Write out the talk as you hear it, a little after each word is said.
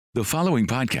The following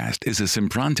podcast is a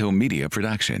Sempronto Media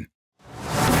production.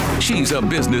 She's a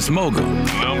business mogul,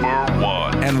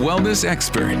 #1, and wellness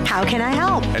expert. How can I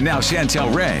help? And now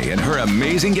Chantel Ray and her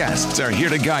amazing guests are here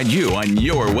to guide you on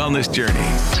your wellness journey.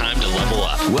 Time to level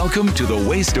up. Welcome to the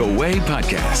Waste Away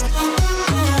podcast.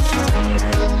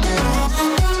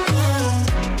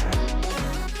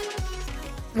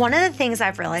 One of the things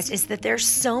I've realized is that there's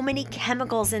so many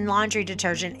chemicals in laundry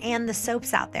detergent and the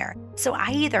soaps out there. So I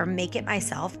either make it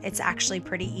myself, it's actually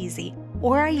pretty easy,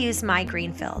 or I use My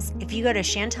Green Fills. If you go to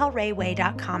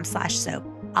chantelrayway.com/soap,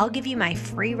 I'll give you my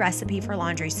free recipe for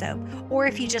laundry soap. Or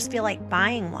if you just feel like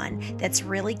buying one that's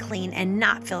really clean and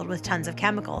not filled with tons of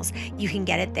chemicals, you can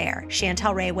get it there,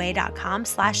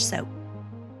 chantelrayway.com/soap.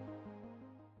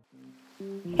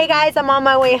 Hey guys, I'm on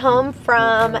my way home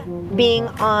from being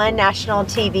on national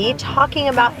TV talking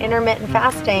about intermittent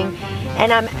fasting,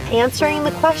 and I'm answering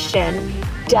the question,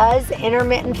 does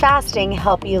intermittent fasting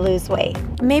help you lose weight?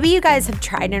 Maybe you guys have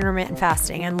tried intermittent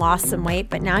fasting and lost some weight,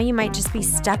 but now you might just be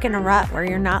stuck in a rut where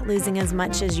you're not losing as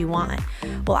much as you want.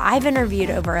 Well, I've interviewed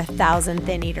over 1,000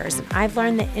 thin eaters, and I've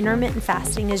learned that intermittent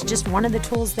fasting is just one of the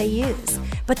tools they use.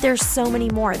 But there's so many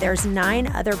more. There's 9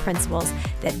 other principles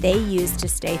that they use to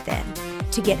stay thin.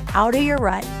 To get out of your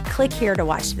rut, click here to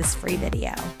watch this free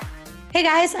video. Hey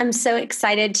guys, I'm so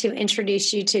excited to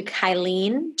introduce you to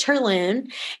Kylene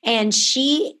Terloon, and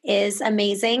she is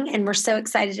amazing, and we're so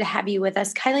excited to have you with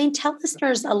us. Kylene, tell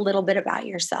listeners a little bit about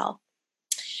yourself.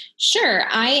 Sure.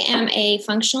 I am a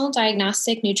functional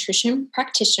diagnostic nutrition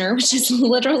practitioner, which is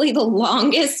literally the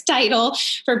longest title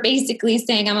for basically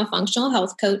saying I'm a functional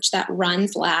health coach that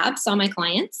runs labs on my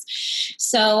clients.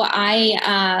 So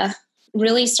I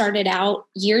really started out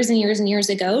years and years and years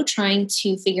ago trying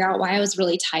to figure out why I was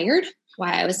really tired,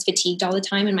 why I was fatigued all the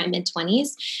time in my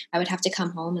mid-20s. I would have to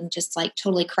come home and just like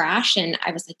totally crash. And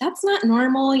I was like, that's not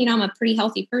normal. You know, I'm a pretty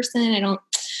healthy person. I don't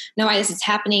know why this is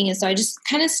happening. And so I just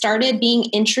kind of started being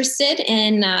interested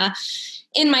in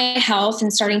my health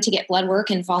and starting to get blood work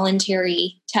and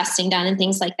voluntary testing done and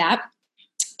things like that.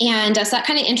 And so that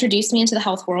kind of introduced me into the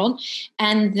health world.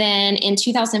 And then in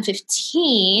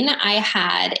 2015, I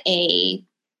had a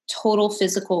total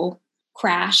physical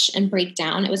crash and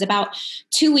breakdown. It was about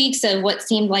 2 weeks of what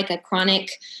seemed like a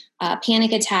chronic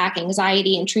panic attack,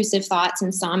 anxiety, intrusive thoughts,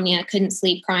 insomnia, couldn't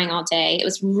sleep, crying all day. It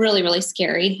was really, really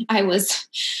scary. I was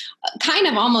kind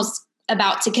of almost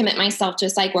about to commit myself to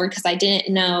a psych ward because I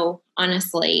didn't know,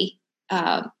 honestly,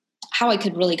 how I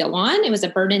could really go on. It was a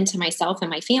burden to myself and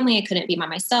my family. I couldn't be by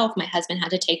myself. My husband had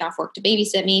to take off work to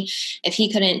babysit me. If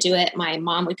he couldn't do it, my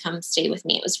mom would come stay with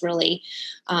me. It was really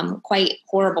quite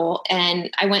horrible. And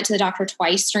I went to the doctor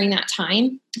twice during that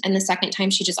time. And the second time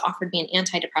she just offered me an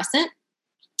antidepressant.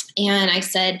 And I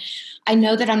said, I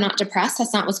know that I'm not depressed.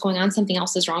 That's not what's going on. Something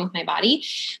else is wrong with my body.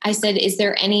 I said, is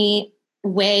there any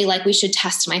way like we should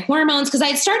test my hormones? Because I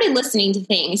had started listening to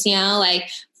things, you know, like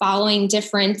following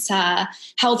different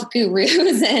health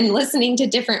gurus and listening to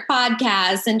different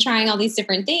podcasts and trying all these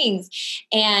different things.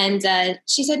 And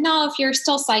she said, no, if you're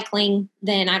still cycling,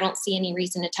 then I don't see any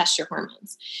reason to test your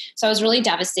hormones. So I was really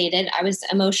devastated. I was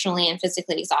emotionally and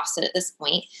physically exhausted at this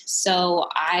point. So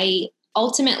I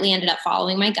ultimately ended up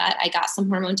following my gut. I got some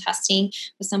hormone testing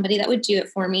with somebody that would do it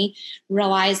for me,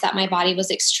 realized that my body was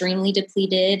extremely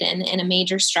depleted and in a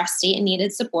major stress state and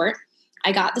needed support.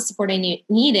 I got the support I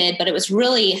needed, but it was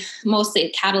really mostly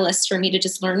a catalyst for me to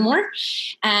just learn more.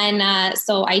 And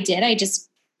so I did. I just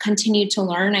continued to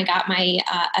learn. I got my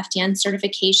FDN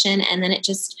certification, and then it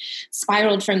just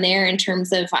spiraled from there in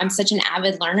terms of I'm such an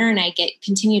avid learner and I get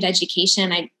continued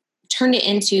education. I turned it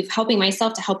into helping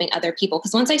myself to helping other people.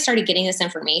 Because once I started getting this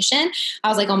information, I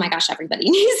was like, oh my gosh, everybody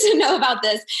needs to know about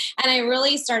this. And I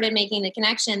really started making the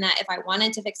connection that if I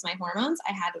wanted to fix my hormones,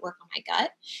 I had to work on my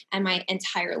gut and my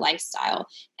entire lifestyle.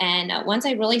 And once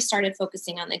I really started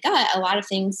focusing on the gut, a lot of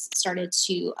things started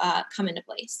to come into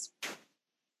place.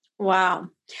 Wow.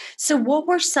 So what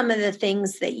were some of the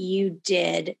things that you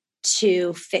did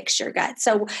to fix your gut?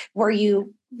 So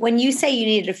when you say you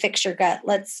needed to fix your gut,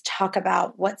 let's talk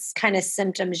about what kind of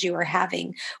symptoms you were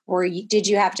having. Did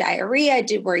you have diarrhea?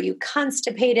 Were you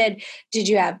constipated? Did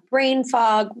you have brain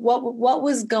fog? What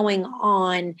was going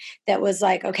on that was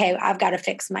like, okay, I've got to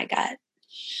fix my gut?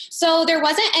 So there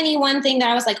wasn't any one thing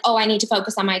that I was like, oh, I need to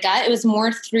focus on my gut. It was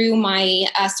more through my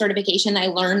certification that I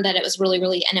learned that it was really,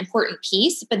 really an important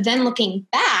piece. But then looking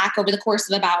back over the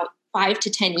course of about 5 to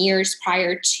 10 years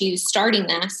prior to starting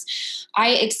this,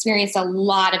 I experienced a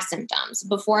lot of symptoms.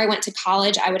 Before I went to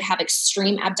college, I would have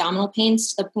extreme abdominal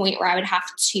pains to the point where I would have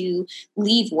to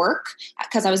leave work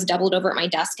because I was doubled over at my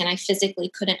desk and I physically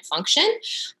couldn't function.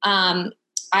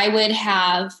 I would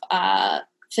have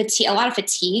fatigue, a lot of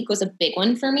fatigue was a big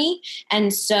one for me.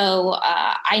 And so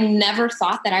I never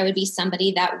thought that I would be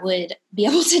somebody that would be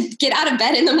able to get out of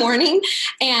bed in the morning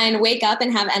and wake up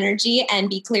and have energy and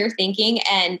be clear thinking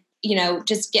and, you know,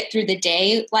 just get through the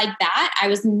day like that. I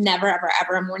was never, ever,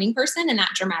 ever a morning person. And that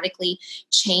dramatically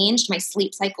changed. My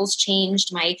sleep cycles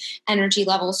changed. My energy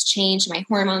levels changed. My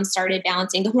hormones started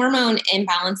balancing. The hormone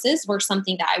imbalances were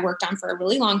something that I worked on for a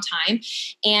really long time.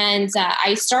 And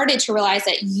I started to realize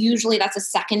that usually that's a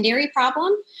secondary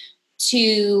problem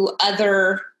to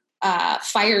other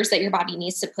fires that your body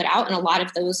needs to put out. And a lot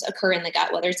of those occur in the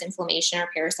gut, whether it's inflammation or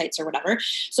parasites or whatever.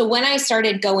 So when I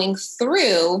started going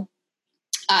through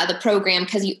the program,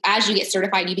 because as you get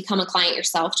certified, you become a client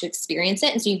yourself to experience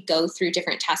it. And so you go through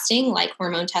different testing, like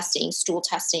hormone testing, stool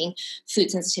testing, food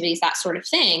sensitivities, that sort of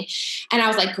thing. And I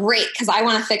was like, great, because I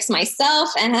want to fix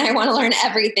myself and I want to learn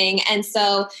everything. And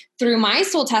so through my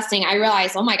stool testing, I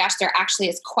realized, oh my gosh, there actually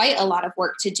is quite a lot of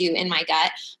work to do in my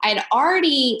gut. I had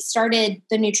already started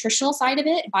the nutritional side of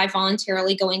it by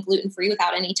voluntarily going gluten-free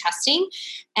without any testing.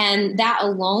 And that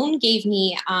alone gave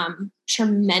me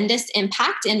tremendous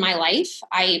impact in my life.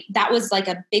 That was like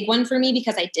a big one for me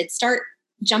because I did start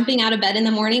jumping out of bed in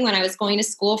the morning when I was going to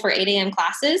school for 8 a.m.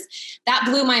 classes. That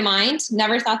blew my mind.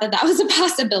 Never thought that that was a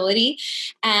possibility.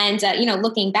 And,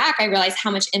 looking back, I realized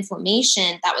how much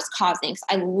inflammation that was causing. So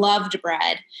I loved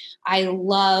bread. I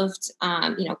loved,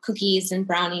 cookies and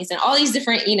brownies and all these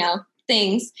different,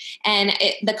 things. And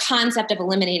the concept of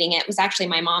eliminating it was actually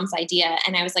my mom's idea.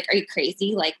 And I was like, are you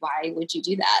crazy? Like, why would you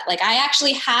do that? Like, I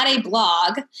actually had a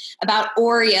blog about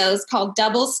Oreos called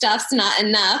Double Stuff's Not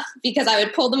Enough, because I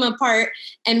would pull them apart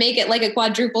and make it like a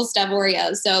quadruple stuff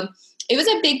Oreo. So it was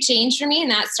a big change for me.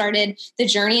 And that started the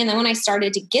journey. And then when I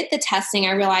started to get the testing,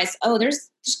 I realized, oh, there's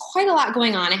quite a lot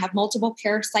going on. I have multiple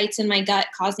parasites in my gut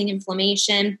causing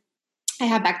inflammation. I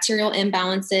have bacterial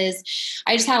imbalances.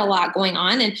 I just had a lot going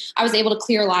on, and I was able to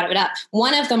clear a lot of it up.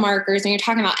 One of the markers, and you're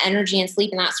talking about energy and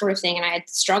sleep and that sort of thing, and I had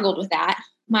struggled with that.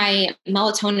 My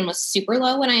melatonin was super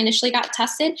low when I initially got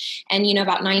tested. And,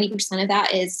 about 90% of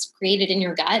that is created in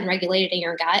your gut and regulated in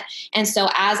your gut. And so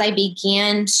as I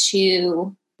began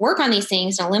to work on these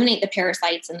things and eliminate the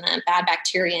parasites and the bad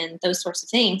bacteria and those sorts of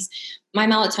things, my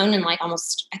melatonin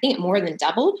I think it more than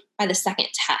doubled by the second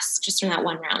test just from that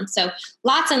one round. So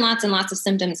lots and lots and lots of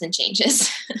symptoms and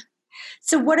changes.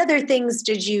 So what other things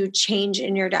did you change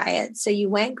in your diet? So you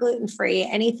went gluten-free.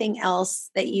 Anything else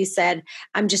that you said,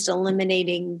 I'm just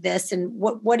eliminating this? And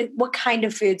what kind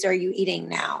of foods are you eating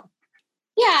now?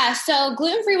 Yeah, so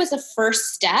gluten-free was the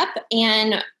first step.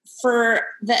 And for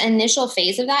the initial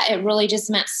phase of that, it really just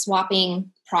meant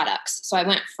swapping products. So I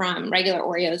went from regular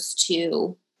Oreos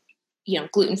to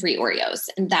gluten-free Oreos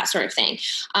and that sort of thing.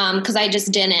 Because I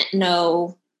just didn't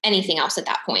know anything else at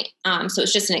that point. So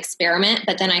it's just an experiment.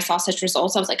 But then I saw such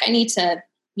results. I was like, I need to,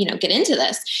 get into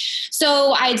this.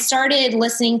 So I'd started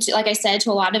listening to, like I said,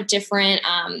 to a lot of different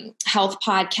health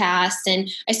podcasts.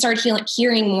 And I started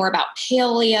hearing more about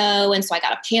paleo. And so I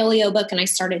got a paleo book and I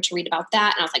started to read about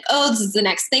that. And I was like, oh, this is the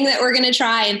next thing that we're going to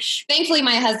try. And thankfully,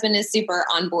 my husband is super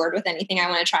on board with anything I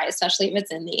want to try, especially if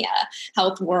it's in the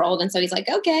health world. And so he's like,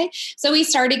 okay. So we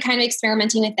started kind of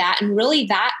experimenting with that. And really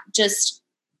that just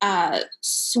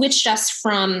switched us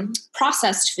from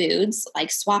processed foods,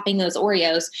 like swapping those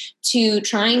Oreos, to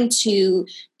trying to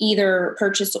either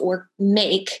purchase or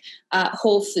make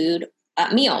whole food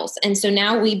meals. And so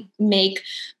now we make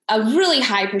a really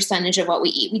high percentage of what we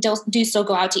eat. We do still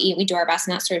go out to eat. We do our best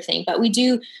and that sort of thing, but we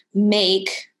do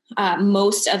make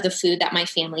most of the food that my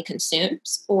family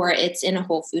consumes, or it's in a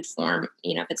whole food form,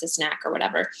 if it's a snack or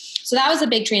whatever. So that was a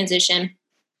big transition.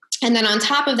 And then on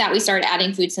top of that, we started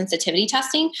adding food sensitivity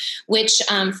testing, which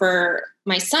for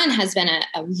my son has been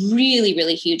a really,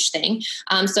 really huge thing.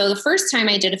 So the first time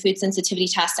I did a food sensitivity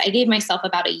test, I gave myself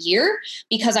about a year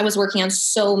because I was working on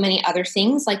so many other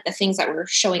things, like the things that were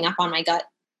showing up on my gut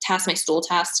test, my stool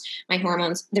test, my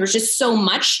hormones. There was just so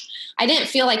much. I didn't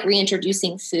feel like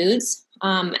reintroducing foods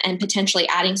and potentially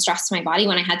adding stress to my body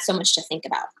when I had so much to think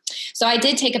about. So I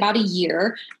did take about a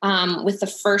year with the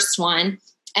first one.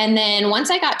 And then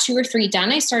once I got 2 or 3 done,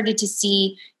 I started to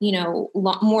see,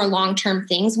 more long-term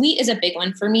things. Wheat is a big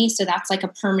one for me. So that's like a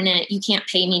permanent, you can't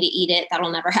pay me to eat it.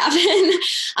 That'll never happen.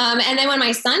 And then when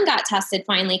my son got tested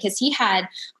finally, because he had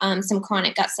some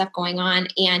chronic gut stuff going on,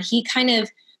 and he kind of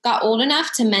got old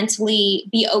enough to mentally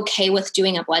be okay with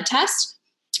doing a blood test.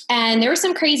 And there was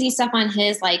some crazy stuff on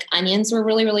his, like onions were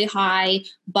really, really high,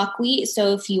 buckwheat.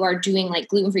 So if you are doing like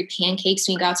gluten-free pancakes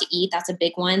when you go out to eat, that's a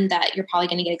big one that you're probably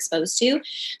going to get exposed to.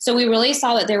 So we really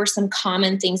saw that there were some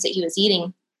common things that he was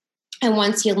eating. And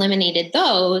once he eliminated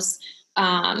those,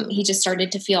 he just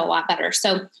started to feel a lot better.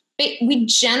 So We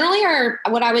generally are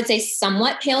what I would say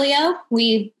somewhat paleo.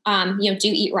 We, do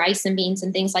eat rice and beans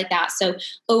and things like that. So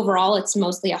overall, it's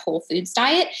mostly a whole foods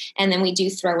diet. And then we do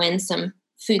throw in some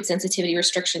food sensitivity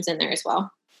restrictions in there as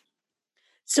well.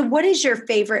 So what is your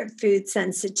favorite food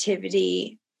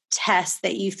sensitivity test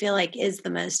that you feel like is the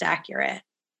most accurate?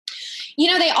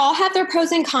 They all have their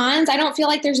pros and cons. I don't feel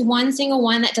like there's one single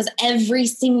one that does every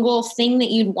single thing that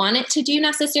you'd want it to do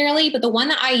necessarily. But the one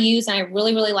that I use and I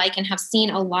really, really like and have seen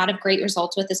a lot of great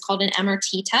results with is called an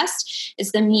MRT test.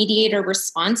 It's the mediator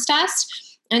response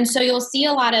test. And so you'll see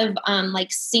a lot of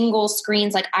like single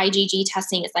screens, like IgG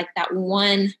testing. It's like that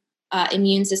one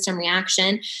immune system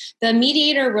reaction. The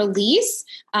mediator release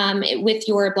with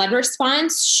your blood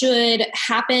response should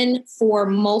happen for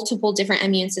multiple different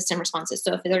immune system responses.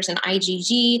 So if there's an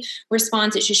IgG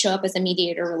response, it should show up as a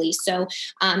mediator release. So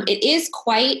it is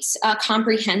quite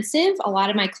comprehensive. A lot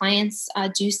of my clients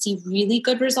do see really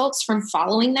good results from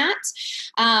following that.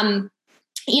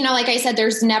 Like I said,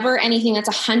 there's never anything that's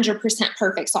 100%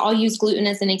 perfect. So I'll use gluten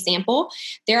as an example.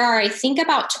 There are, I think,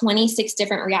 about 26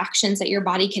 different reactions that your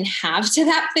body can have to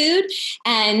that food.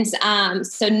 And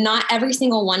so not every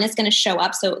single one is going to show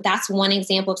up. So that's one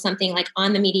example of something like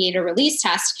on the mediator release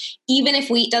test. Even if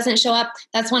wheat doesn't show up,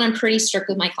 that's one I'm pretty strict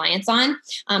with my clients on.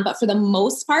 But for the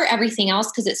most part, everything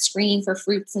else, because it's screening for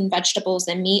fruits and vegetables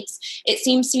and meats, it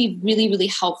seems to be really, really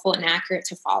helpful and accurate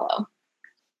to follow.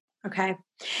 Okay.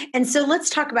 And so let's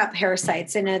talk about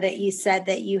parasites. I know that you said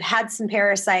that you had some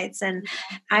parasites, and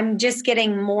I'm just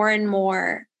getting more and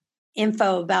more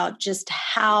info about just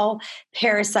how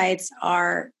parasites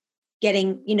are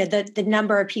getting, the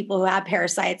number of people who have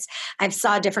parasites. I've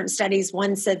saw different studies.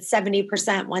 One said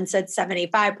 70%, one said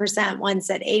 75%, one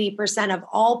said 80% of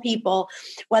all people,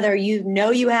 whether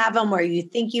you have them or you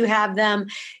think you have them,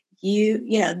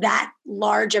 that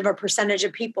large of a percentage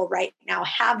of people right now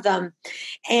have them.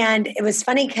 And it was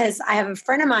funny because I have a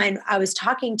friend of mine I was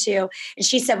talking to, and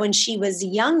she said when she was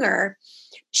younger,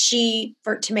 to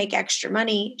make extra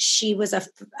money, she was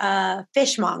a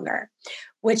fishmonger,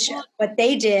 which what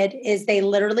they did is they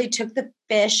literally took the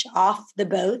fish off the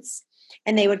boats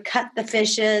and they would cut the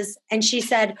fishes. And she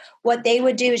said what they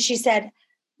would do is, she said,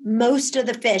 most of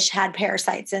the fish had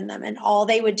parasites in them. And all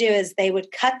they would do is they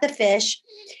would cut the fish.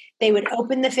 They would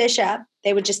open the fish up.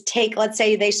 They would just take, let's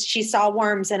say she saw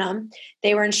worms in them.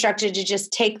 They were instructed to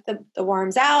just take the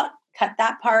worms out, cut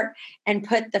that part, and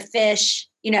put the fish,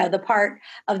 the part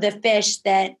of the fish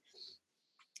that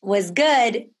was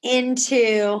good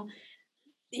into,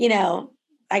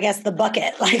 I guess the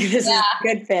bucket, like this is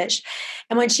good fish.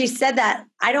 And when she said that,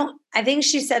 I think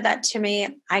she said that to me,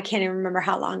 I can't even remember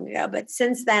how long ago, but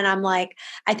since then I'm like,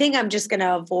 I think I'm just going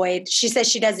to avoid, she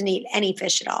says she doesn't eat any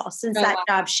fish at all. Since that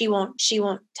job, she won't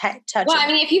touch it. Well, I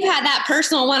mean, if you've had that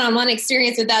personal one-on-one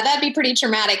experience with that'd be pretty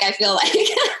traumatic, I feel like.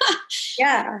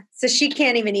 Yeah. So she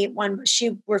can't even eat one.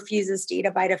 She refuses to eat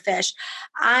a bite of fish.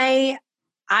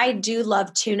 I do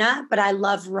love tuna, but I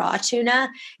love raw tuna.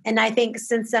 And I think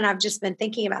since then I've just been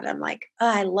thinking about it. I'm like,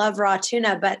 I love raw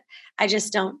tuna, but I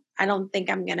don't think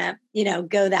I'm going to,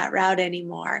 go that route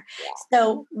anymore. Yeah.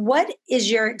 So what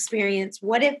is your experience?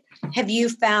 Have you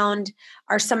found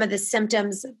are some of the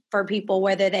symptoms for people,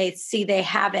 whether they see they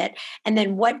have it? And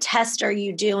then what tests are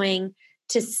you doing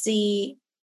to see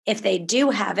if they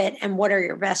do have it? And what are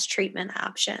your best treatment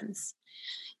options?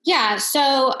 Yeah.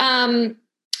 So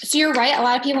you're right. A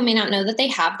lot of people may not know that they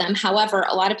have them. However,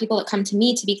 a lot of people that come to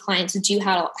me to be clients do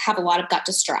have a lot of gut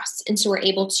distress. And so we're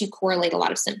able to correlate a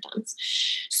lot of symptoms.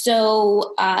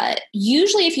 So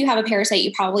usually if you have a parasite,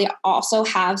 you probably also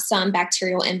have some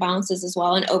bacterial imbalances as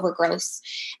well and overgrowth.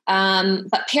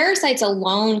 But parasites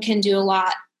alone can do a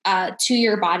lot to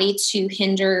your body to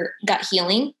hinder gut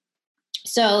healing.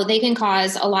 So they can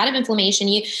cause a lot of inflammation.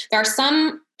 There are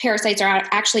some parasites are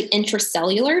actually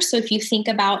intracellular. So if you think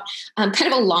about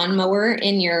kind of a lawnmower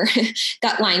in your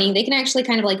gut lining, they can actually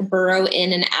kind of like burrow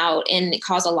in and out and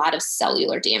cause a lot of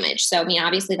cellular damage. So, I mean,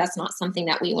 obviously that's not something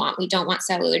that we want. We don't want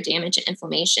cellular damage and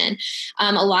inflammation.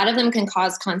 A lot of them can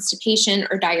cause constipation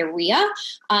or diarrhea.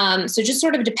 So just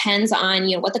sort of depends on,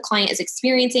 what the client is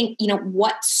experiencing,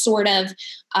 what sort of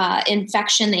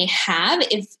infection they have.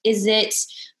 Is it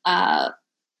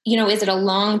a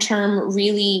long-term,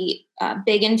 really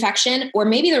big infection, or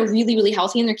maybe they're really, really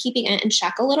healthy and they're keeping it in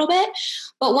check a little bit.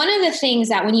 But one of the things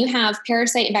that when you have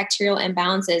parasite and bacterial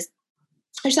imbalances,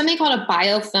 there's something called a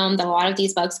biofilm that a lot of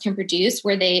these bugs can produce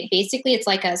where it's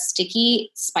like a sticky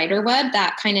spider web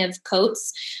that kind of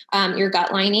coats your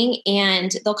gut lining,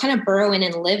 and they'll kind of burrow in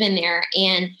and live in there.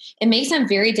 And it makes them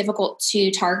very difficult to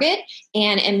target,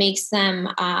 and it makes them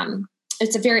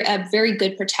it's a very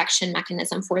good protection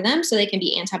mechanism for them, so they can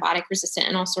be antibiotic resistant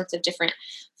and all sorts of different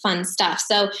fun stuff.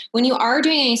 So when you are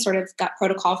doing any sort of gut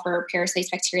protocol for parasites,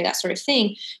 bacteria, that sort of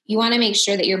thing, you want to make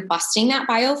sure that you're busting that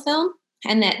biofilm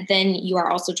and that then you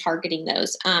are also targeting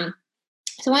those.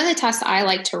 So one of the tests I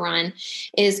like to run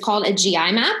is called a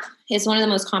GI map. It's one of the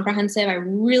most comprehensive. I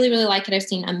really, really like it. I've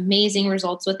seen amazing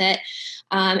results with it.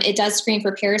 It does screen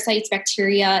for parasites,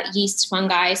 bacteria, yeast,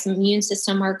 fungi, some immune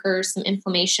system markers, some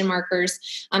inflammation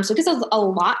markers. So it gives a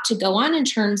lot to go on in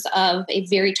terms of a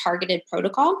very targeted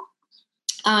protocol.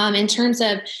 In terms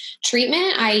of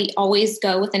treatment, I always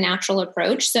go with a natural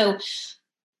approach. So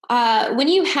when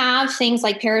you have things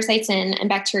like parasites and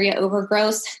bacteria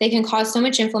overgrowth, they can cause so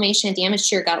much inflammation and damage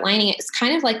to your gut lining. It's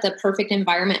kind of like the perfect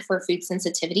environment for food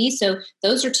sensitivity. So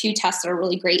those are two tests that are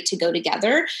really great to go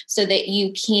together so that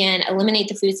you can eliminate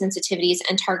the food sensitivities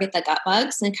and target the gut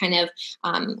bugs and kind of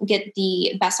get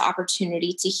the best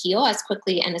opportunity to heal as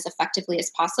quickly and as effectively as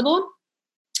possible.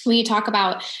 When you talk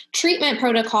about treatment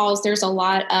protocols, there's a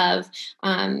lot of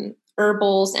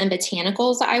herbals and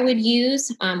botanicals that I would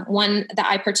use. One that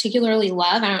I particularly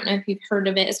love, I don't know if you've heard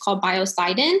of it, is called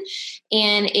Biocidin.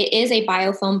 And it is a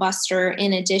biofilm buster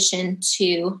in addition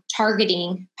to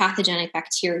targeting pathogenic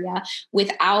bacteria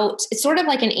without, it's sort of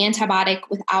like an antibiotic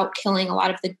without killing a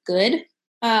lot of the good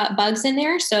bugs in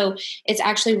there. So it's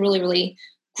actually really, really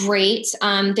great.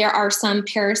 There are some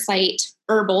parasite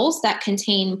herbals that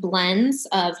contain blends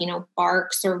of,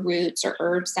 barks or roots or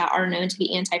herbs that are known to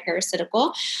be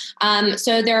anti-parasitical.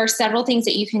 So there are several things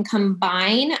that you can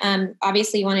combine.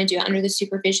 Obviously, you want to do it under the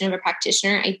supervision of a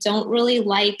practitioner. I don't really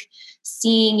like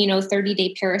seeing,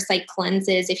 30-day parasite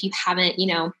cleanses if you haven't,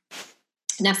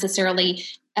 necessarily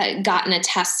gotten a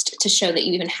test to show that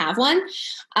you even have one.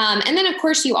 And then, of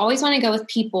course, you always want to go with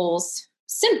people's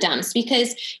symptoms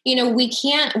because,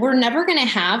 we're never going to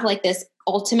have like this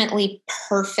ultimately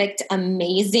perfect,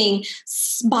 amazing,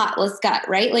 spotless gut,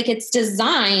 right? Like it's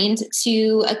designed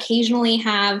to occasionally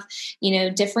have,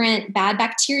 different bad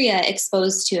bacteria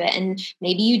exposed to it. And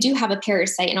maybe you do have a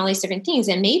parasite and all these different things.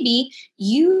 And maybe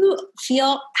you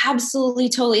feel absolutely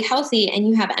totally healthy and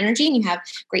you have energy and you have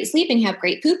great sleep and you have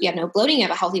great poop. You have no bloating, you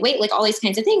have a healthy weight, like all these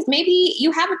kinds of things. Maybe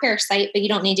you have a parasite, but you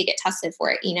don't need to get tested for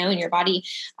it, and your body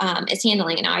is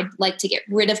handling it. Now, I'd like to get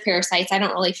rid of parasites. I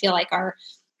don't really feel like our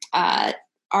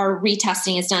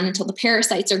retesting is done until the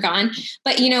parasites are gone.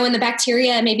 But, in the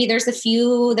bacteria, maybe there's a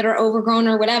few that are overgrown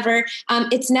or whatever.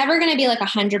 It's never going to be like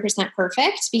 100%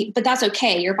 perfect, but that's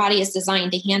okay. Your body is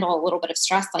designed to handle a little bit of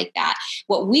stress like that.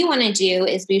 What we want to do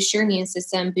is boost your immune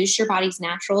system, boost your body's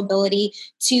natural ability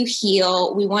to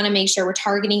heal. We want to make sure we're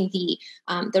targeting the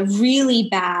really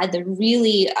bad, the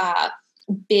really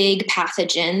big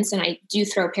pathogens, and I do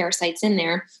throw parasites in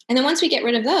there. And then once we get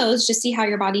rid of those, just see how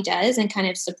your body does and kind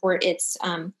of support its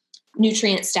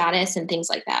nutrient status and things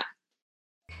like that.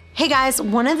 Hey guys,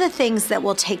 one of the things that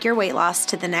will take your weight loss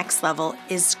to the next level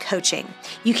is coaching.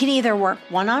 You can either work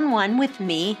one-on-one with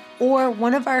me or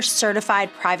one of our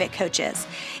certified private coaches.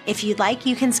 If you'd like,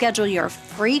 you can schedule your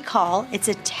free call. It's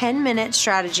a 10-minute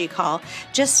strategy call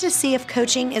just to see if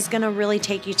coaching is going to really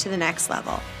take you to the next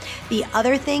level. The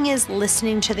other thing is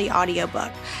listening to the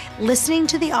audiobook. Listening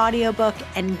to the audiobook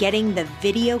and getting the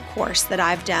video course that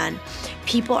I've done,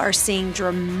 people are seeing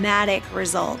dramatic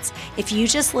results. If you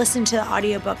just listen to the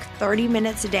audiobook 30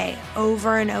 minutes a day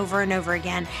over and over and over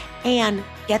again and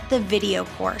get the video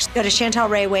course, go to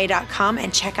ChantelRayWay.com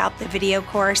and check out the video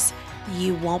course.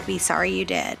 You won't be sorry you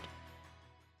did.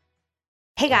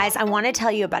 Hey guys, I want to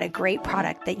tell you about a great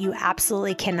product that you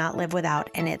absolutely cannot live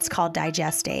without, and it's called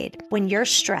Digest Aid. When you're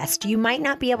stressed, you might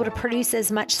not be able to produce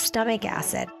as much stomach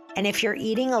acid. And if you're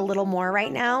eating a little more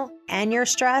right now and you're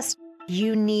stressed,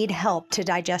 you need help to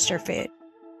digest your food.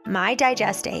 My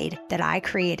Digest Aid that I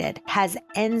created has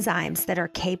enzymes that are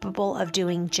capable of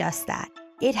doing just that.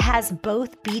 It has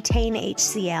both betaine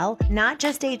HCl, not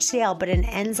just HCl, but an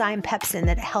enzyme pepsin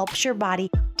that helps your body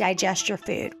digest your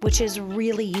food, which is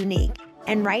really unique.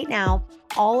 And right now,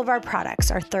 all of our products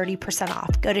are 30%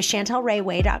 off. Go to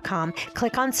ChantelRayWay.com,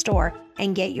 click on store,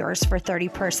 and get yours for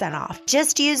 30% off.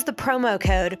 Just use the promo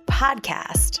code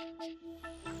PODCAST.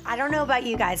 I don't know about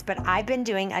you guys, but I've been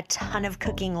doing a ton of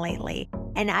cooking lately,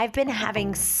 and I've been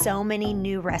having so many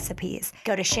new recipes.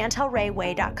 Go to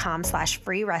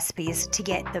ChantelRayWay.com/free recipes to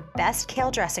get the best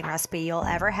kale dressing recipe you'll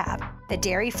ever have, the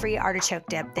dairy-free artichoke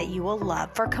dip that you will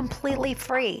love for completely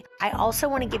free. I also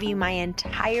want to give you my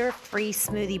entire free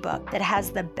smoothie book that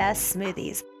has the best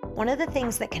smoothies. One of the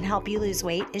things that can help you lose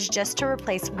weight is just to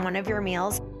replace one of your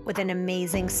meals with an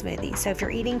amazing smoothie. So if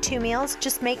you're eating 2 meals,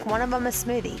 just make one of them a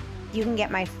smoothie. You can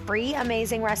get my free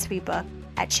amazing recipe book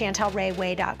at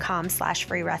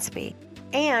ChantelRayWay.com/free recipe.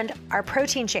 And our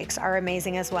protein shakes are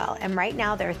amazing as well. And right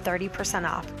now they're 30%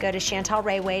 off. Go to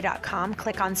ChantelRayWay.com,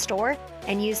 click on store,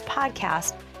 and use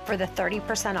podcast for the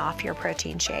 30% off your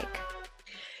protein shake.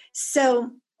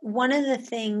 So one of the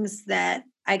things that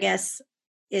I guess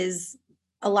is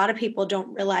a lot of people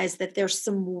don't realize that there's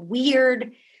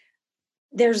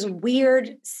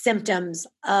weird symptoms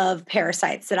of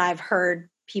parasites that I've heard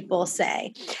people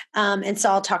say. And so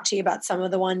I'll talk to you about some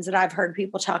of the ones that I've heard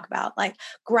people talk about, like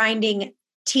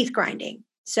teeth grinding.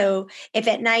 So if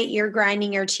at night you're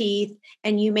grinding your teeth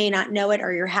and you may not know it,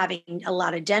 or you're having a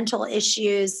lot of dental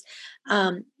issues,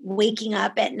 waking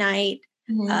up at night,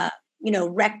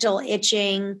 rectal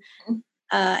itching,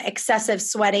 excessive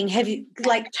sweating. Have you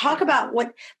talk about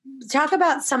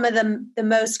some of the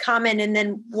most common, and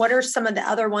then what are some of the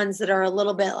other ones that are a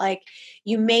little bit like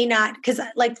you may not, because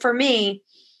for me,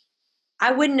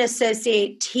 I wouldn't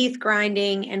associate teeth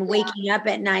grinding and waking up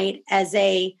at night as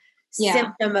a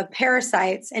symptom of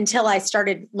parasites until I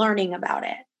started learning about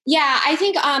it. Yeah, I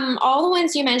think all the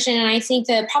ones you mentioned, and I think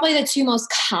probably the two most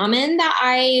common that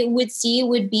I would see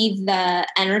would be the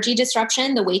energy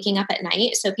disruption, the waking up at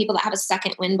night. So people that have a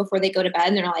second wind before they go to bed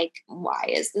and they're like, why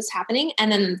is this happening?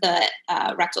 And then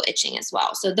the rectal itching as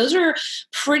well. So those are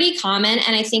pretty common.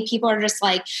 And I think people are just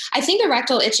like, I think the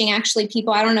rectal itching, actually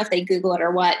people, I don't know if they Google it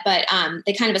or what, but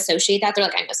they kind of associate that. They're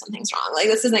like, I know something's wrong. Like,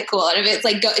 this isn't cool. And if it's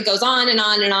like, it goes on and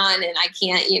on and on, and I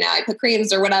can't, I put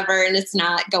creams or whatever, and it's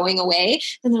not going away,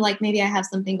 then they're like, maybe I have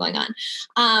something going on.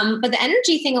 But the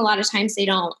energy thing, a lot of times they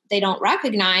don't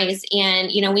recognize. And,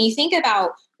 when you think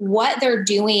about what they're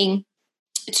doing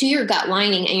to your gut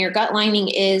lining, and your gut lining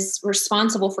is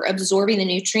responsible for absorbing the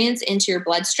nutrients into your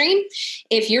bloodstream.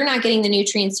 If you're not getting the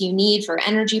nutrients you need for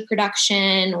energy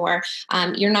production, or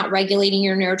you're not regulating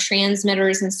your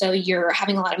neurotransmitters, and so you're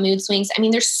having a lot of mood swings. I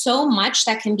mean, there's so much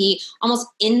that can be almost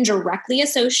indirectly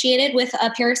associated with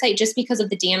a parasite just because of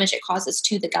the damage it causes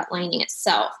to the gut lining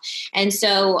itself. And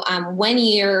so when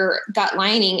your gut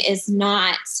lining is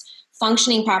not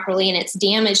functioning properly and it's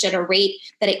damaged at a rate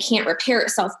that it can't repair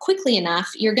itself quickly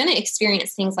enough, you're going to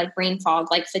experience things like brain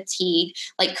fog, like fatigue,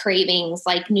 like cravings,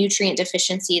 like nutrient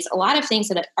deficiencies, a lot of things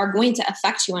that are going to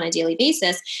affect you on a daily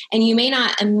basis. And you may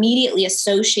not immediately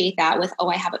associate that with,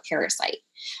 I have a parasite.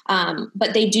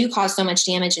 But they do cause so much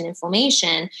damage and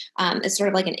inflammation. It's sort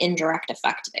of like an indirect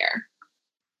effect there.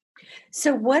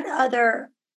 So what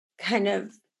other kind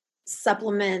of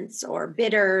supplements or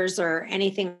bitters or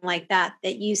anything like that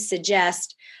you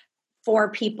suggest for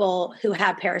people who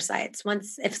have parasites?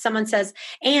 If someone says,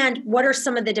 and what are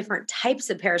some of the different types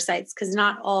of parasites? Because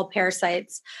not all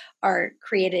parasites are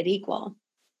created equal.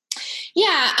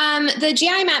 Yeah, the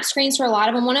GI map screens for a lot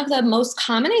of them. One of the most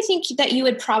common, I think, that you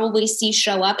would probably see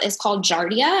show up is called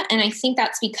Giardia. And I think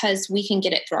that's because we can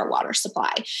get it through our water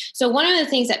supply. So one of the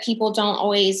things that people don't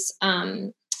always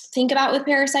think about with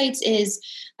parasites is,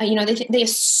 they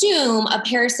assume a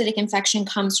parasitic infection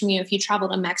comes from you if you travel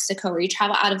to Mexico, or you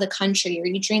travel out of the country, or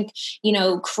you drink,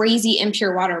 crazy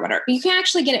impure water or whatever. But you can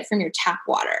actually get it from your tap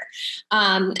water.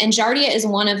 And Giardia is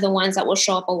one of the ones that will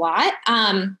show up a lot.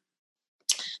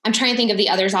 I'm trying to think of the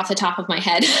others off the top of my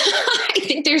head. I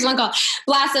think there's one called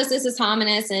Blastocystis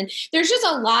hominis, and there's just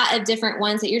a lot of different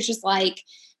ones that you're just like,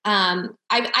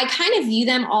 I kind of view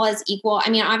them all as equal.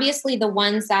 I mean, obviously the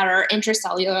ones that are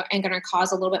intracellular and going to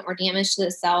cause a little bit more damage to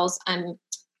the cells,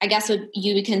 I guess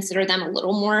you would consider them a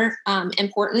little more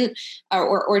important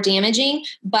or damaging.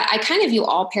 But I kind of view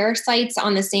all parasites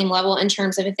on the same level in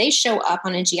terms of if they show up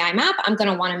on a GI map, I'm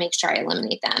going to want to make sure I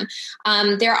eliminate them.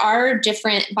 There are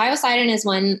different, Biocidin is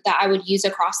one that I would use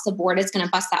across the board. It's going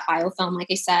to bust that biofilm,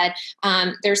 like I said.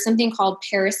 There's something called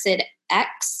Paracid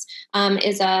X,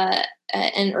 is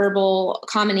an herbal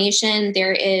combination.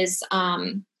 There is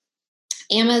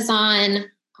Amazon.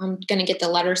 I'm going to get the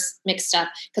letters mixed up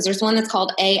because there's one that's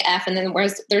called AF, and then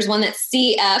there's one that's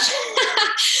CF.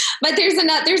 But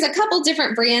there's a couple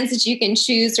different brands that you can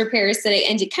choose for parasitic,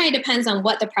 and it kind of depends on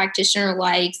what the practitioner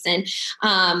likes. And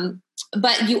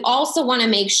but you also want to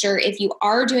make sure, if you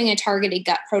are doing a targeted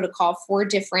gut protocol for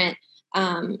different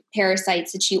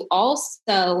parasites, that you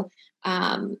also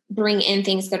bring in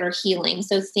things that are healing.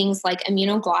 So things like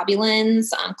immunoglobulins,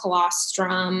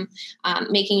 colostrum,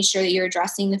 making sure that you're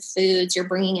addressing the foods, you're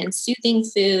bringing in soothing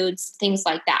foods, things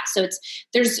like that. So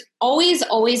there's always a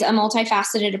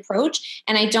multifaceted approach.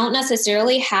 And I don't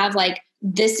necessarily have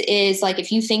this is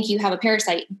if you think you have a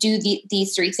parasite, do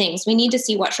these three things. We need to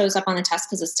see what shows up on the test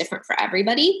because it's different for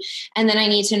everybody. And then I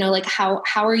need to know how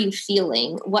are you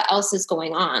feeling? What else is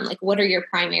going on? What are your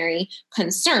primary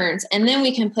concerns? And then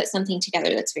we can put something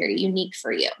together that's very unique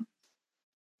for you.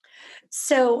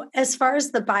 So as far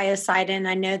as the Biocidin,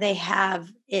 I know they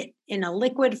have it in a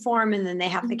liquid form and then they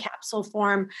have the capsule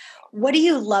form. What do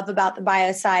you love about the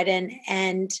Biocidin?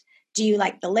 And do you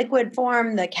like the liquid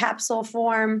form, the capsule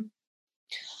form?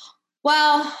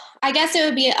 Well, I guess it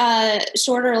would be a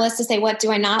shorter list to say, what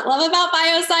do I not love about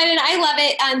Biocidin? I love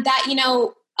it. That,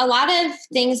 a lot of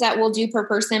things that we'll do per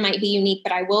person might be unique,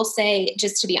 but I will say,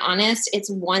 just to be honest, it's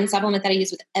one supplement that I use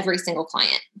with every single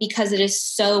client because it is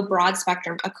so broad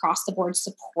spectrum across the board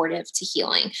supportive to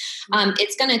healing.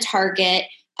 It's going to target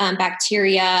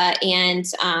bacteria and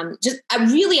just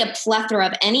really a plethora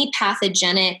of any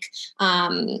pathogenic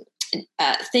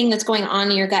thing that's going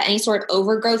on in your gut, any sort of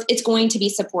overgrowth. It's going to be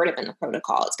supportive in the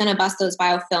protocol. It's going to bust those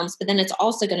biofilms, but then it's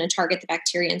also going to target the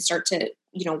bacteria and start to,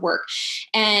 work.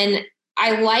 And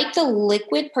I like the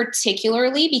liquid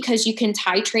particularly because you can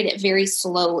titrate it very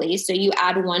slowly. So you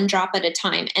add 1 drop at a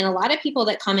time. And a lot of people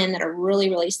that come in that are really,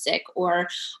 really sick or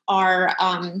are,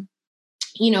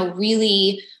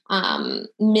 really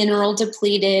mineral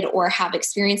depleted or have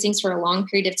experienced things for a long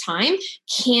period of time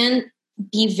can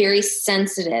be very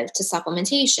sensitive to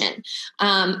supplementation.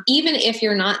 Even if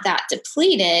you're not that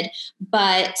depleted,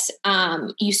 but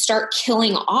you start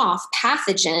killing off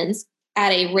pathogens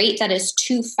at a rate that is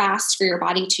too fast for your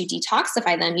body to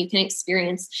detoxify them, you can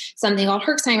experience something called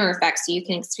Herxheimer effect. So you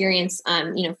can experience,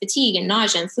 fatigue and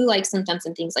nausea and flu-like symptoms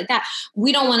and things like that.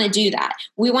 We don't want to do that.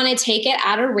 We want to take it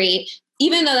at a rate,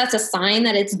 even though that's a sign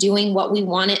that it's doing what we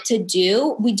want it to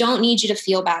do. We don't need you to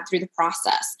feel bad through the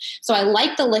process. So I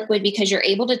like the liquid because you're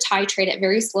able to titrate it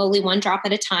very slowly, 1 drop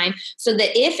at a time, so that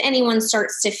if anyone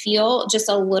starts to feel just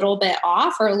a little bit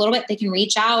off or a little bit, they can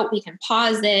reach out, we can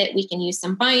pause it, we can use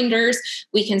some binders,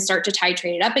 we can start to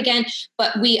titrate it up again,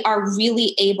 but we are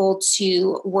really able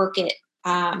to work it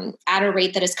at a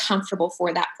rate that is comfortable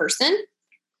for that person.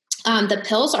 The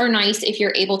pills are nice if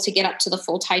you're able to get up to the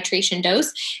full titration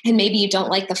dose and maybe you don't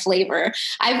like the flavor.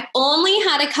 I've only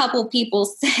had a couple people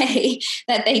say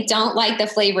that they don't like the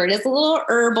flavor. It is a little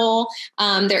herbal.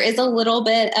 There is a little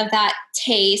bit of that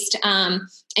taste. And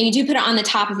you do put it on the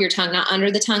top of your tongue, not under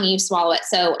the tongue, and you swallow it.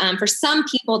 So for some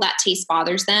people, that taste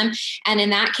bothers them. And in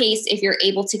that case, if you're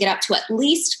able to get up to at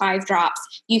least 5 drops,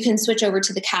 you can switch over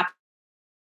to the capsules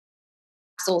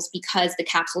because the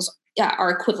capsules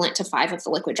are equivalent to 5 of the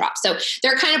liquid drops. So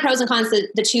there are kind of pros and cons to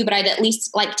the two, but I'd at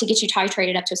least like to get you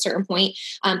titrated up to a certain point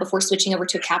before switching over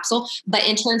to a capsule. But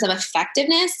in terms of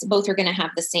effectiveness, both are going to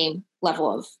have the same level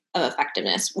of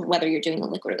effectiveness, whether you're doing the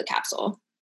liquid or the capsule.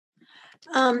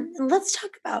 Let's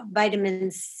talk about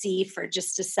vitamin C for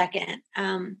just a second.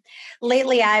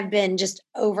 Lately, I've been just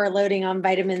overloading on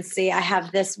vitamin C. I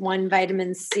have this one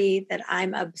vitamin C that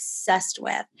I'm obsessed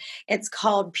with. It's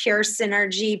called Pure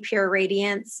Synergy, Pure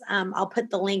Radiance. I'll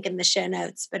put the link in the show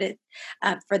notes, but it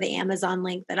for the Amazon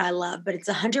link that I love. But it's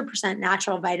 100%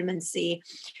 natural vitamin C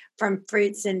from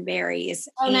fruits and berries.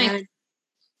 Oh, nice. And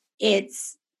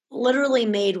it's literally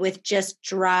made with just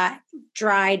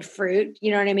dried fruit.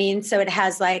 You know what I mean? So it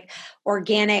has like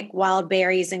organic wild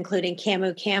berries, including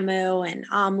camu and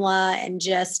amla, and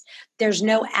just there's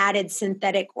no added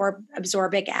synthetic or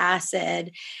absorbic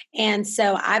acid. And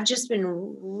so I've just been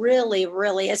really,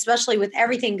 really, especially with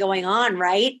everything going on,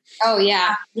 right? Oh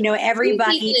yeah.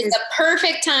 Everybody is the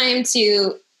perfect time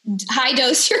to high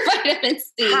dose your vitamin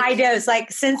C. High dose.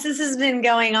 Like since this has been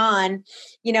going on,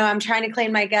 I'm trying to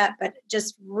clean my gut, but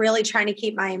just really trying to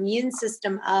keep my immune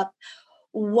system up.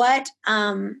 What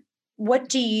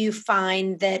do you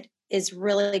find that is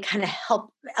really kind of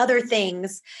help other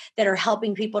things that are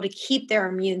helping people to keep their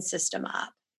immune system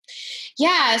up?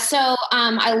 Yeah. So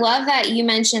I love that you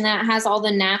mentioned that it has all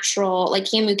the natural, like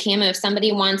camu. If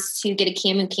somebody wants to get a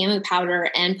camu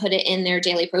powder and put it in their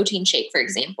daily protein shake, for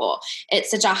example, it's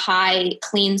such a high,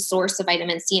 clean source of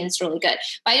vitamin C and it's really good.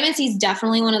 Vitamin C is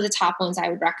definitely one of the top ones I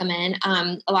would recommend.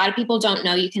 A lot of people don't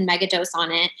know you can mega dose on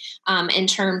it in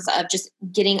terms of just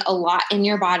getting a lot in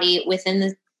your body within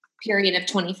the period of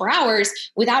 24 hours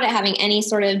without it having any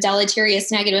sort of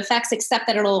deleterious negative effects, except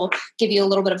that it'll give you a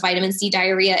little bit of vitamin C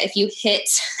diarrhea if you hit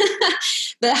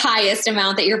the highest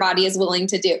amount that your body is willing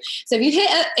to do. So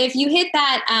if you hit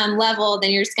that level,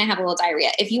 then you're just gonna have a little diarrhea.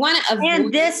 If you want to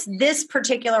avoid, and this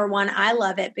particular one, I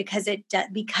love it because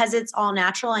it's all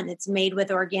natural and it's made with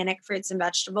organic fruits and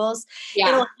vegetables. Yeah.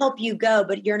 It'll help you go,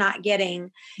 but you're not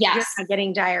getting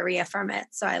diarrhea from it.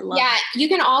 So I love it. You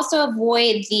can also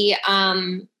avoid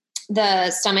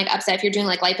the stomach upset if you're doing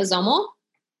like liposomal.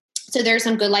 So there's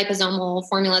some good liposomal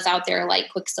formulas out there like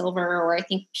Quicksilver, or I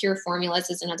think Pure Formulas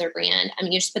is another brand. I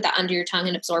mean, you just put that under your tongue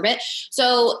and absorb it.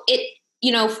 So it,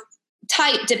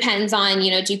 type depends on,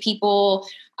 do people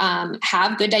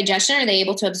have good digestion? Are they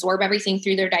able to absorb everything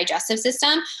through their digestive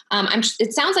system?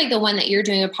 It sounds like the one that you're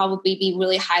doing would probably be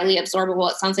really highly absorbable.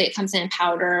 It sounds like it comes in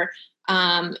powder,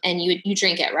 and you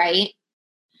drink it, right?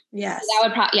 Yes. So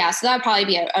that would probably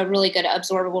be a really good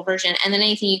absorbable version. And then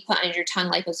anything you put on your tongue,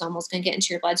 liposomal, is going to get into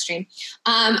your bloodstream.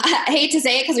 I hate to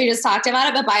say it because we just talked about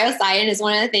it, but Bioscience is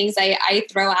one of the things I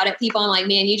throw out at people. I'm like,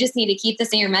 man, you just need to keep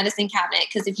this in your medicine cabinet,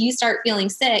 because if you start feeling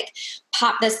sick,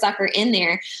 pop this sucker in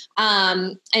there.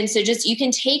 And so just, you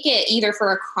can take it either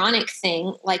for a chronic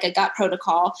thing, like a gut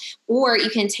protocol, or you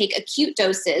can take acute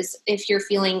doses if you're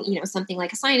feeling, something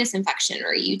like a sinus infection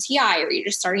or a UTI, or you're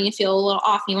just starting to feel a little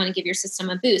off and you want to give your system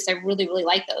a boost. I really, really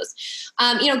like those.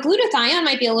 Glutathione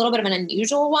might be a little bit of an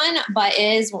unusual one, but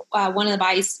is one of the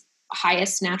body's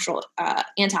highest natural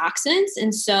antioxidants.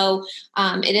 And so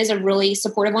it is a really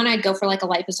supportive one. I'd go for like a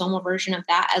liposomal version of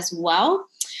that as well.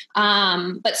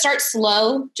 But start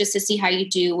slow just to see how you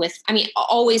do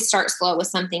always start slow with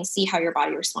something, see how your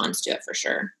body responds to it for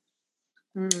sure.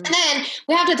 And then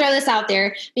we have to throw this out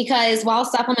there, because while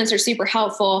supplements are super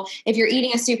helpful, if you're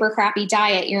eating a super crappy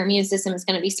diet, your immune system is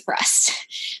going to be suppressed.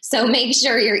 So make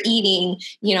sure you're eating,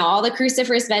 all the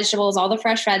cruciferous vegetables, all the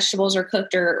fresh vegetables are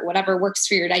cooked, or whatever works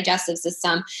for your digestive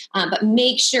system. But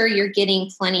make sure you're getting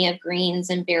plenty of greens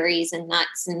and berries and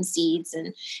nuts and seeds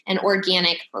and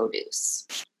organic produce.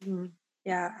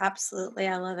 Yeah, absolutely.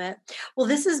 I love it. Well,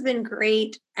 this has been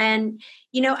great. And,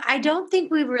 I don't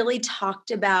think we've really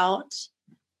talked about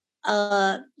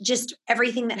just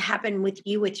everything that happened with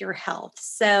you with your health.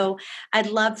 So I'd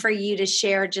love for you to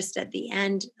share just at the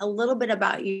end a little bit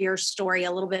about your story,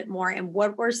 a little bit more, and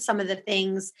what were some of the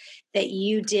things that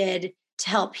you did to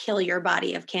help heal your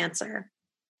body of cancer?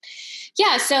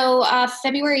 Yeah. So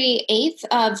February 8th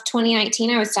of 2019,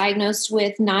 I was diagnosed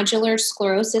with nodular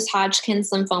sclerosis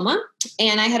Hodgkin's lymphoma.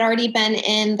 And I had already been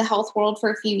in the health world for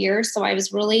a few years, so I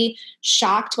was really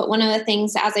shocked. But one of the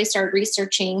things, as I started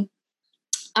researching,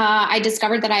 I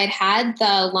discovered that I had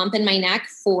the lump in my neck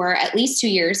for at least 2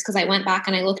 years, because I went back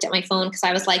and I looked at my phone, because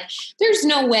I was like, there's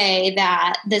no way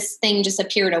that this thing just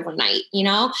appeared overnight,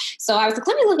 So I was like,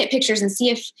 let me look at pictures and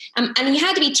see if, and you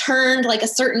had to be turned like a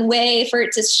certain way for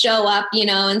it to show up,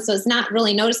 and so it's not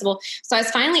really noticeable. So I was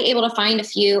finally able to find a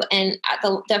few, and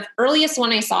the earliest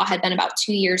one I saw had been about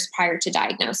 2 years prior to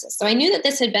diagnosis. So I knew that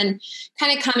this had been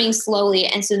kind of coming slowly.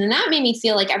 And so then that made me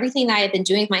feel like everything that I had been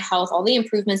doing with my health, all the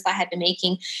improvements that I had been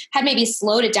making, had maybe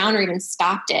slowed it down or even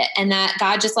stopped it. And that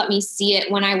God just let me see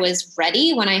it when I was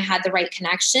ready, when I had the right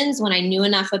connections, when I knew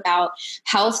enough about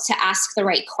health to ask the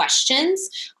right questions.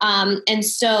 And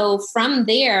so from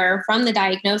there, from the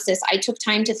diagnosis, I took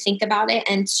time to think about it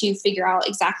and to figure out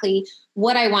exactly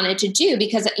what I wanted to do,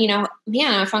 because, I'm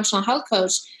a functional health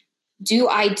coach. Do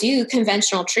I do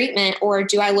conventional treatment, or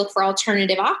do I look for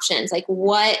alternative options? Like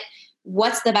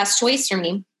what's the best choice for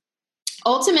me?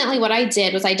 Ultimately, what I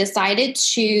did was I decided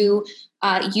to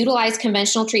utilize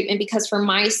conventional treatment, because for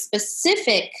my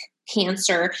specific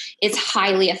cancer, it's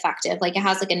highly effective. Like, it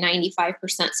has like a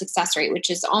 95% success rate,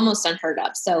 which is almost unheard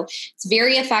of. So it's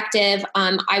very effective.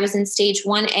 I was in stage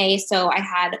 1A, so I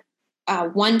had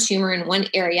one tumor in one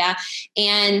area.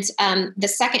 And the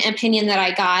second opinion that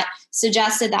I got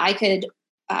suggested that I could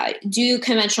do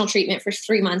conventional treatment for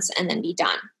 3 months and then be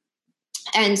done.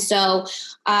 And so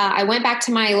I went back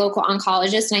to my local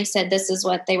oncologist and I said, this is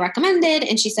what they recommended.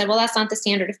 And she said, well, that's not the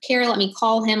standard of care. Let me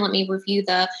call him. Let me review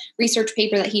the research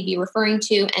paper that he'd be referring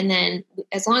to. And then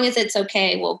as long as it's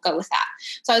okay, we'll go with that.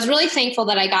 So I was really thankful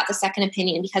that I got the second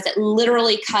opinion, because it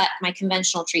literally cut my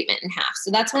conventional treatment in half.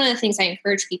 So that's one of the things I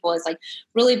encourage people is, like,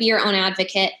 really be your own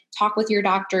advocate, talk with your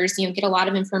doctors, get a lot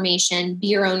of information, be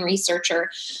your own researcher.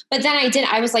 But then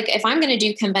I was like, if I'm going to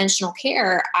do conventional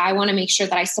care, I want to make sure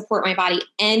that I support my body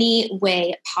any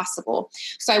way possible.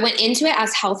 So I went into it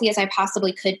as healthy as I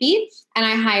possibly could be. And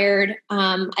I hired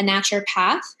a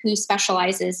naturopath who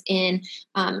specializes in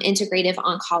integrative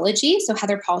oncology. So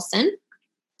Heather Paulson.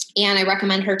 And I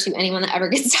recommend her to anyone that ever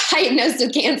gets diagnosed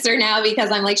with cancer now,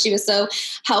 because I'm like, she was so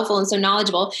helpful and so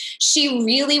knowledgeable. She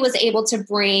really was able to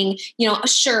bring,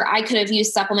 sure, I could have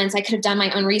used supplements. I could have done my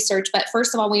own research. But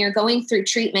first of all, when you're going through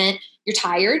treatment, you're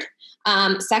tired.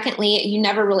 Secondly, you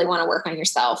never really want to work on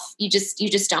yourself. You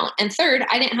just don't. And third,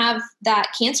 I didn't have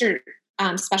that cancer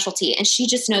specialty, and she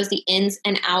just knows the ins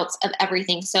and outs of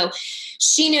everything. So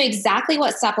she knew exactly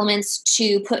what supplements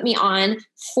to put me on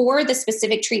for the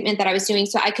specific treatment that I was doing,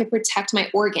 so I could protect my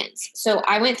organs. So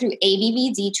I went through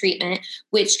ABVD treatment,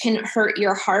 which can hurt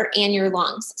your heart and your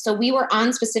lungs. So we were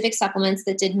on specific supplements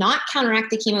that did not counteract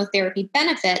the chemotherapy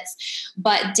benefits,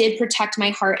 but did protect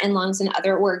my heart and lungs and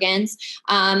other organs.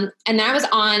 And I was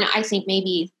on, I think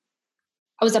maybe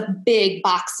was a big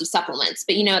box of supplements.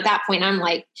 But, at that point, I'm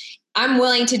like, I'm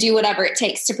willing to do whatever it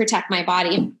takes to protect my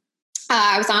body.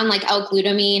 I was on like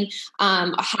L-glutamine,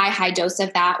 a high dose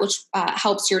of that, which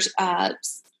helps your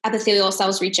epithelial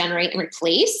cells regenerate and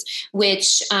replace,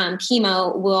 which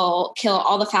chemo will kill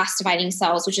all the fast dividing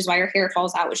cells, which is why your hair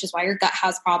falls out, which is why your gut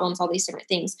has problems, all these different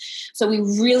things. So we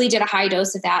really did a high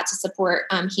dose of that to support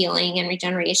healing and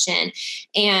regeneration.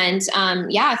 And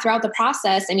throughout the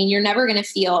process, you're never going to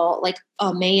feel like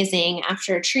amazing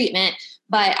after a treatment,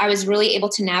 but I was really able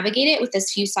to navigate it with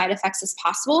as few side effects as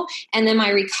possible. And then my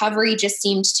recovery just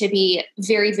seemed to be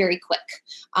very, very quick.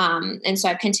 And so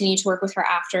I've continued to work with her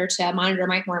after to monitor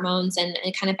my hormones and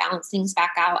kind of balance things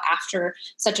back out after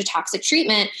such a toxic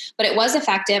treatment. But it was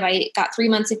effective. I got 3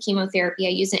 months of chemotherapy.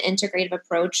 I use an integrative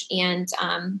approach, and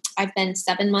I've been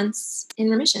 7 months in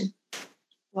remission.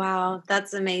 Wow,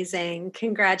 that's amazing.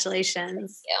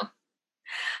 Congratulations. Thank you.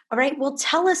 All right. Well,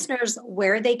 tell listeners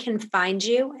where they can find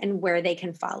you and where they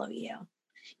can follow you.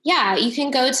 Yeah, you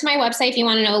can go to my website if you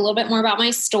want to know a little bit more about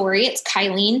my story. It's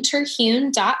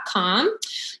KyleenTerhune.com.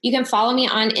 You can follow me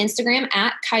on Instagram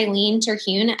at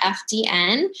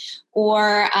KyleenTerhuneFDN,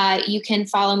 or you can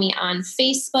follow me on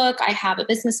Facebook. I have a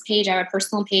business page, I have a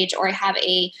personal page, or I have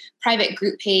a private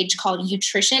group page called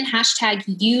Youtrition,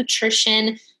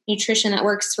 #Youtrition. Nutrition that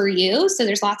works for you. So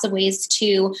there's lots of ways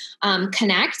to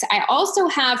connect. I also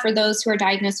have, for those who are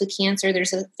diagnosed with cancer,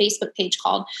 there's a Facebook page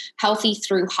called Healthy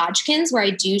Through Hodgkin's, where I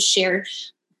do share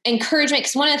encouragement.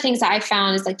 Because one of the things that I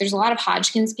found is like there's a lot of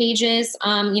Hodgkin's pages,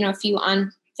 a few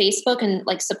on Facebook and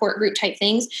like support group type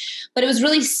things, but it was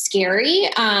really scary.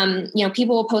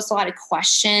 People will post a lot of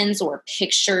questions or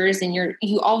pictures, and you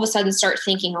all of a sudden start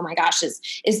thinking, oh my gosh, is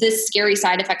this scary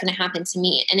side effect going to happen to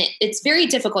me? And it's very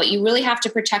difficult. You really have to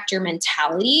protect your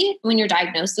mentality when you're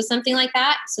diagnosed with something like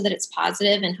that so that it's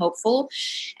positive and hopeful.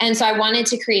 And so I wanted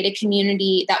to create a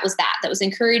community that was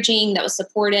encouraging, that was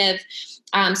supportive.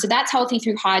 So that's Healthy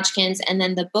Through Hodgkin's. And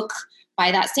then the book by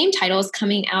that same title is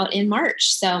coming out in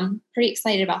March. So I'm pretty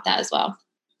excited about that as well.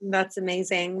 That's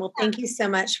amazing. Well, thank you so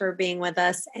much for being with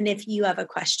us. And if you have a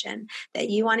question that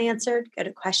you want answered, go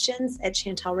to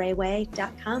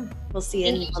questions@ChantelRayWay.com. We'll see you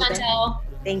in a little bit.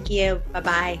 Thank you.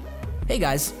 Bye-bye. Hey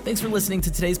guys, thanks for listening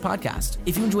to today's podcast.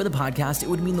 If you enjoy the podcast, it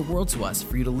would mean the world to us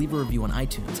for you to leave a review on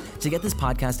iTunes to get this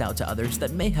podcast out to others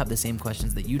that may have the same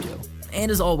questions that you do.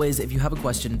 And as always, if you have a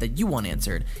question that you want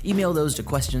answered, email those to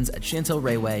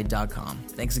questions@ChantelRayWay.com.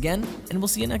 Thanks again, and we'll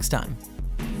see you next time.